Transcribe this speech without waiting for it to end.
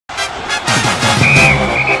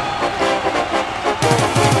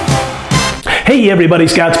Hey everybody,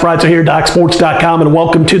 Scott Spreitzer here, DocSports.com, and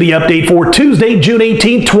welcome to the update for Tuesday, June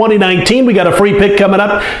 18th, 2019. We got a free pick coming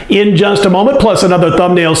up in just a moment, plus another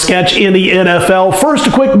thumbnail sketch in the NFL. First, a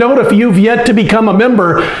quick note, if you've yet to become a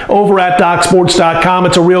member over at DocSports.com,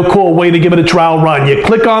 it's a real cool way to give it a trial run. You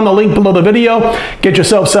click on the link below the video, get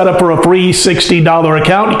yourself set up for a free $60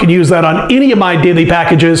 account. You can use that on any of my daily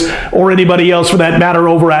packages or anybody else for that matter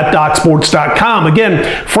over at DocSports.com.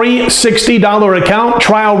 Again, free $60 account,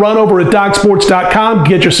 trial run over at DocSports.com.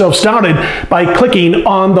 Get yourself started by clicking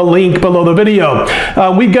on the link below the video.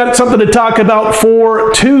 We've got something to talk about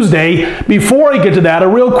for Tuesday. Before I get to that, a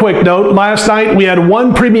real quick note. Last night we had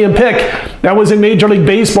one premium pick that was in Major League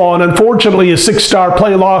Baseball, and unfortunately a six-star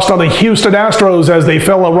play lost on the Houston Astros as they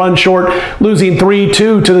fell a run short, losing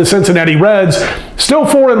 3-2 to the Cincinnati Reds. Still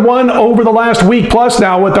 4-1 over the last week plus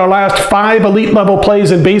now, with our last 5 elite level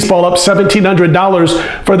plays in baseball up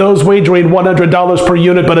 $1,700 for those wagering $100 per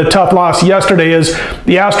unit, but a tough loss yesterday as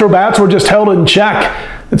the Astrobats were just held in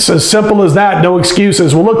check. It's as simple as that, no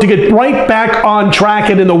excuses. We'll look to get right back on track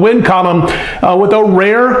and in the win column with a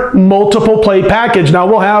rare multiple play package. Now,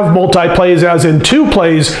 we'll have multi-plays as in 2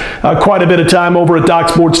 plays quite a bit of time over at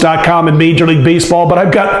DocSports.com and Major League Baseball, but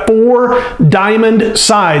I've got 4 diamond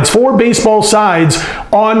sides, 4 baseball sides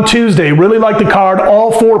on Tuesday. Really like the card.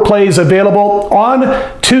 All 4 plays available on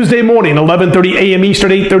Tuesday morning, 11:30 a.m.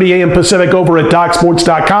 Eastern, 8:30 a.m. Pacific over at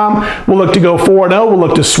DocSports.com. We'll look to go 4-0. We'll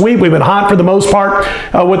look to sweep. We've been hot for the most part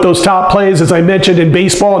with those top plays, as I mentioned, in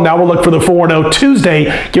baseball, and now we'll look for the 4-0 Tuesday.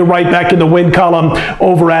 Get right back in the win column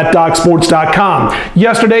over at DocSports.com.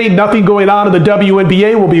 Yesterday, nothing going on in the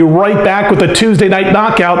WNBA. We'll be right back with a Tuesday night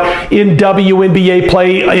knockout in WNBA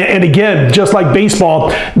play. And again, just like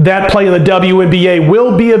baseball, that play in the WNBA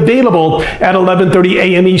will be available at 11:30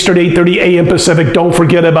 a.m. Eastern, 8:30 a.m. Pacific. Don't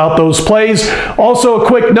forget about those plays. Also, a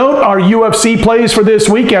quick note, our UFC plays for this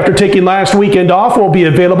week, after taking last weekend off, will be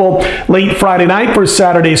available late Friday night for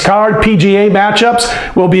Saturday's card. PGA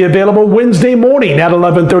matchups will be available Wednesday morning at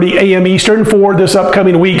 11:30 a.m. Eastern for this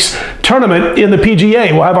upcoming week's tournament in the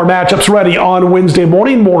PGA. We'll have our matchups ready on Wednesday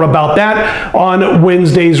morning. More about that on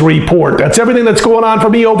Wednesday's report. That's everything that's going on for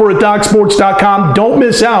me over at DocSports.com. Don't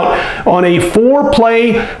miss out on a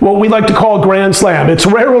 4-play, what we like to call Grand Slam. It's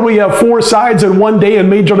rare when we have 4 sides in one day in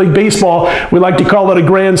Major League Baseball. We like to call it a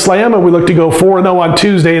Grand Slam, and we look to go 4-0 on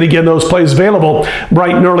Tuesday. And again, those plays available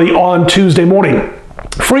bright and early on Tuesday morning.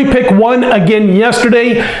 Free pick 1 again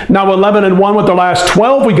yesterday, now 11-1 with the last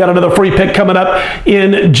 12. We got another free pick coming up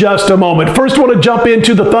in just a moment. First, I want to jump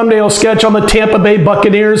into the thumbnail sketch on the Tampa Bay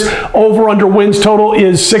Buccaneers. Over-under wins total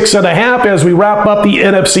is 6.5 as we wrap up the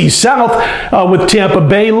NFC South with Tampa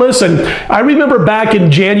Bay. Listen, I remember back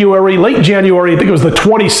in January, late January, I think it was the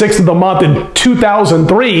 26th of the month in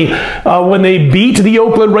 2003, when they beat the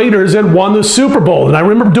Oakland Raiders and won the Super Bowl. And I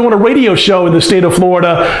remember doing a radio show in the state of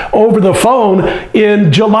Florida over the phone in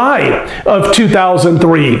July of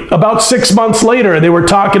 2003. About 6 months later, they were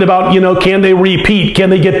talking about, can they repeat? Can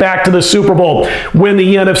they get back to the Super Bowl, win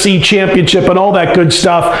the NFC Championship, and all that good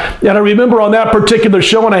stuff? And I remember on that particular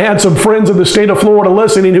show, and I had some friends in the state of Florida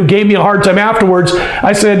listening who gave me a hard time afterwards.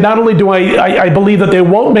 I said, not only do I believe that they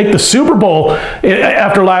won't make the Super Bowl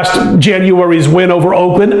after last January's win over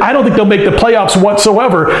Oakland, I don't think they'll make the playoffs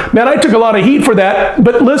whatsoever. Man, I took a lot of heat for that.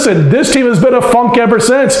 But listen, this team has been a funk ever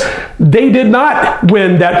since. They did not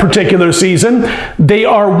win that particular season. They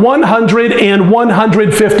are 100 and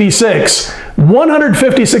 156.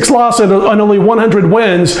 156 losses and only 100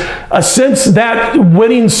 wins since that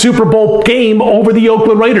winning Super Bowl game over the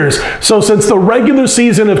Oakland Raiders. So since the regular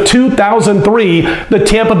season of 2003, the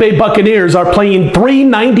Tampa Bay Buccaneers are playing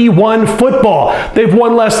 .391 football. They've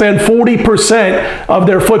won less than 40% of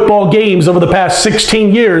their football games over the past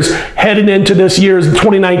 16 years heading into this year's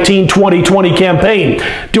 2019-2020 campaign.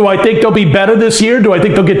 Do I think they'll be better this year? Do I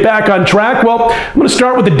think they'll get back on track? Well, I'm going to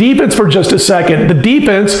start with the defense for just a second. The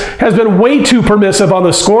defense has been way too permissive on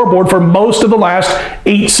the scoreboard for most of the last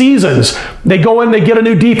 8 seasons. They go in, they get a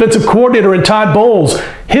new defensive coordinator in Todd Bowles.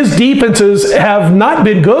 His defenses have not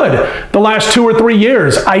been good the last 2 or 3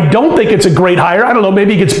 years. I don't think it's a great hire. I don't know,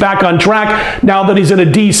 maybe he gets back on track now that he's in a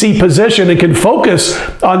DC position and can focus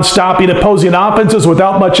on stopping opposing offenses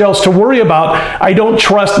without much else to worry about. I don't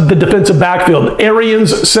trust the defensive backfield.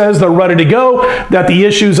 Arians says they're ready to go, that the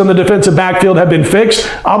issues on the defensive backfield have been fixed.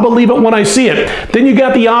 I'll believe it when I see it. Then you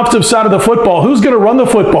got the offensive side of the football. Who's going to run the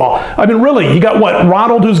football? I mean, really, you got what?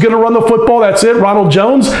 Ronald, who's going to run the football? football, that's it. Ronald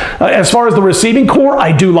Jones. As far as the receiving core,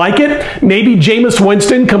 I do like it. Maybe Jameis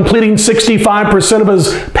Winston completing 65% of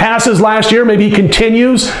his passes last year. Maybe he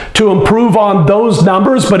continues to improve on those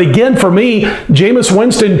numbers. But again, for me, Jameis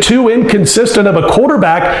Winston, too inconsistent of a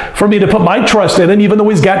quarterback for me to put my trust in him, even though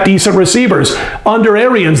he's got decent receivers. Under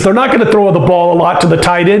Arians, they're not going to throw the ball a lot to the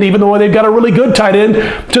tight end, even though they've got a really good tight end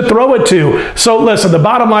to throw it to. So listen, the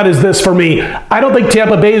bottom line is this for me. I don't think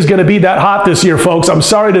Tampa Bay is going to be that hot this year, folks. I'm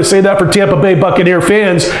sorry to say that for Tampa Bay Buccaneer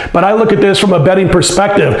fans, but I look at this from a betting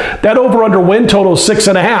perspective. That over-under win total is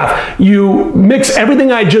 6.5. You mix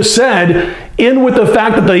everything I just said in with the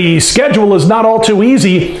fact that the schedule is not all too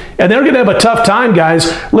easy, and they're going to have a tough time,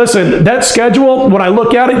 guys. Listen, that schedule, when I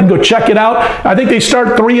look at it, you can go check it out. I think they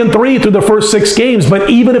start 3-3 through the first 6 games, but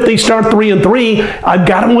even if they start 3-3, I've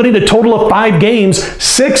got them winning a total of 5 games,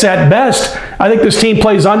 6 at best. I think this team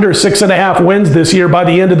plays under 6.5 wins this year by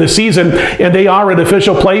the end of the season, and they are an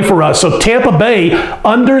official play for us. So Tampa Bay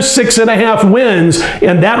under 6.5 wins,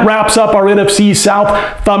 and that wraps up our NFC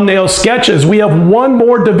South thumbnail sketches. We have one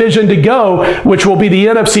more division to go, which will be the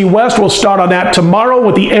NFC West. We'll start on that tomorrow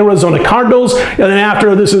with the Arizona Cardinals, and then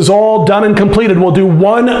after this is all done and completed, we'll do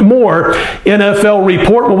one more NFL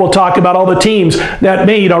report where we'll talk about all the teams that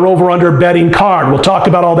made our over-under betting card. We'll talk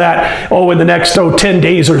about all that, in the next 10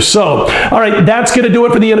 days or so. All right, that's going to do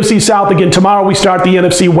it for the NFC South. Again, tomorrow we start the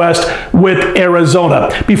NFC West with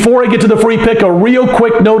Arizona. Before I get to the free pick, a real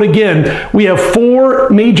quick note again. We have 4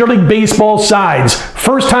 Major League Baseball sides.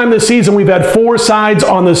 First time this season we've had 4 sides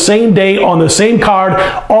on the same day, on the same card,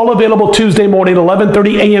 all available Tuesday morning,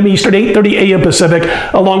 11:30 a.m. Eastern, 8:30 a.m. Pacific,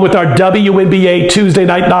 along with our WNBA Tuesday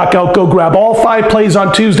night knockout. Go grab all 5 plays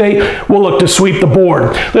on Tuesday. We'll look to sweep the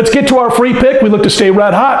board. Let's get to our free pick. We look to stay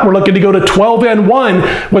red hot. We're looking to go to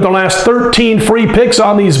 12-1 with our last 13 free picks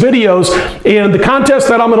on these videos. And the contest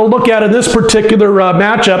that I'm going to look at in this particular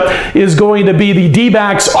matchup is going to be the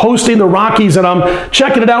D-backs hosting the Rockies. And I'm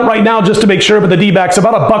checking it out right now just to make sure, but the D-backs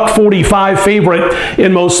about a $1.45 favorite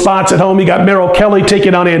in most spots at home. You got Merrill Kelly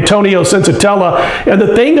taking on Antonio Sensatella. And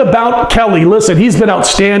the thing about Kelly, listen, he's been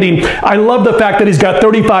outstanding. I love the fact that he's got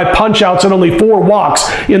 35 punch-outs and only 4 walks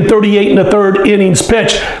in 38 1/3 innings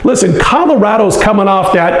pitched. Listen, Colorado's coming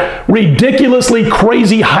off that ridiculously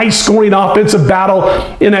crazy high-scoring offensive battle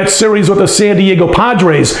in that series with the San Diego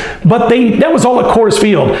Padres. But that was all at Coors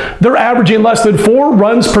Field. They're averaging less than 4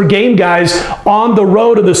 runs per game, guys, on the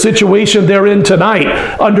road in the situation they're in tonight.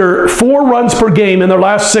 Under 4 runs per game in their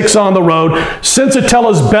last 6 on the road.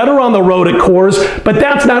 Sensatella's better on the road at Coors, but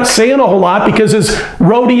that's not saying a whole lot because his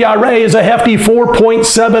road ERA is a hefty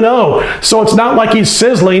 4.70. So it's not like he's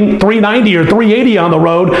sizzling 390 or 380 on the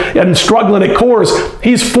road and struggling at Coors.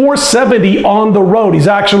 He's 470 on the road. He's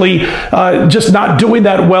actually just not doing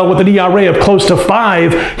that well with an ERA of close to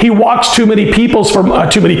 5. He walks too many people,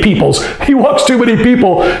 He walks too many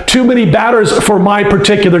people, too many batters for my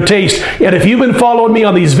particular taste. And if you've been following me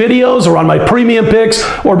on these videos or on my premium picks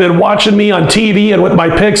or been watching me on TV and with my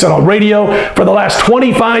picks and on radio for the last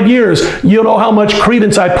 25 years, you know how much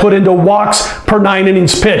credence I put into walks per 9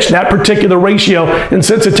 innings pitched. That particular ratio, and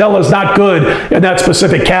Sensatella is not good in that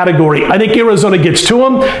specific category. I think Arizona gets to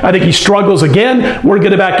him. I think he struggles again. We're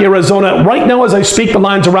going to back Arizona. Right now, as I speak, the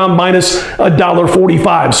line's around minus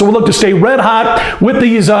 $1.45. So we'll look to stay red hot with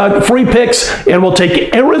these free picks, and we'll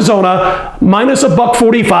take Arizona minus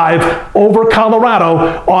 $1.45 over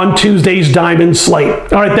Colorado on Tuesday's Diamond Slate.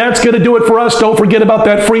 All right, that's going to do it for us. Don't forget about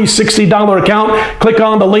that free $60 account. Click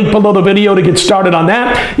on the link below the video to get started on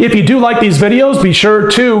that. If you do like these videos, be sure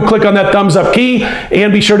to click on that thumbs up key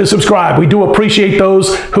and be sure to subscribe. We do appreciate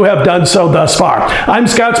those who have done so thus far. I'm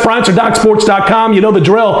Scott Spreitzer, DocSports.com. You know the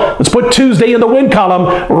drill. Let's put Tuesday in the win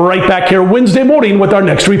column. Right back here Wednesday morning with our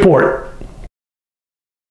next report.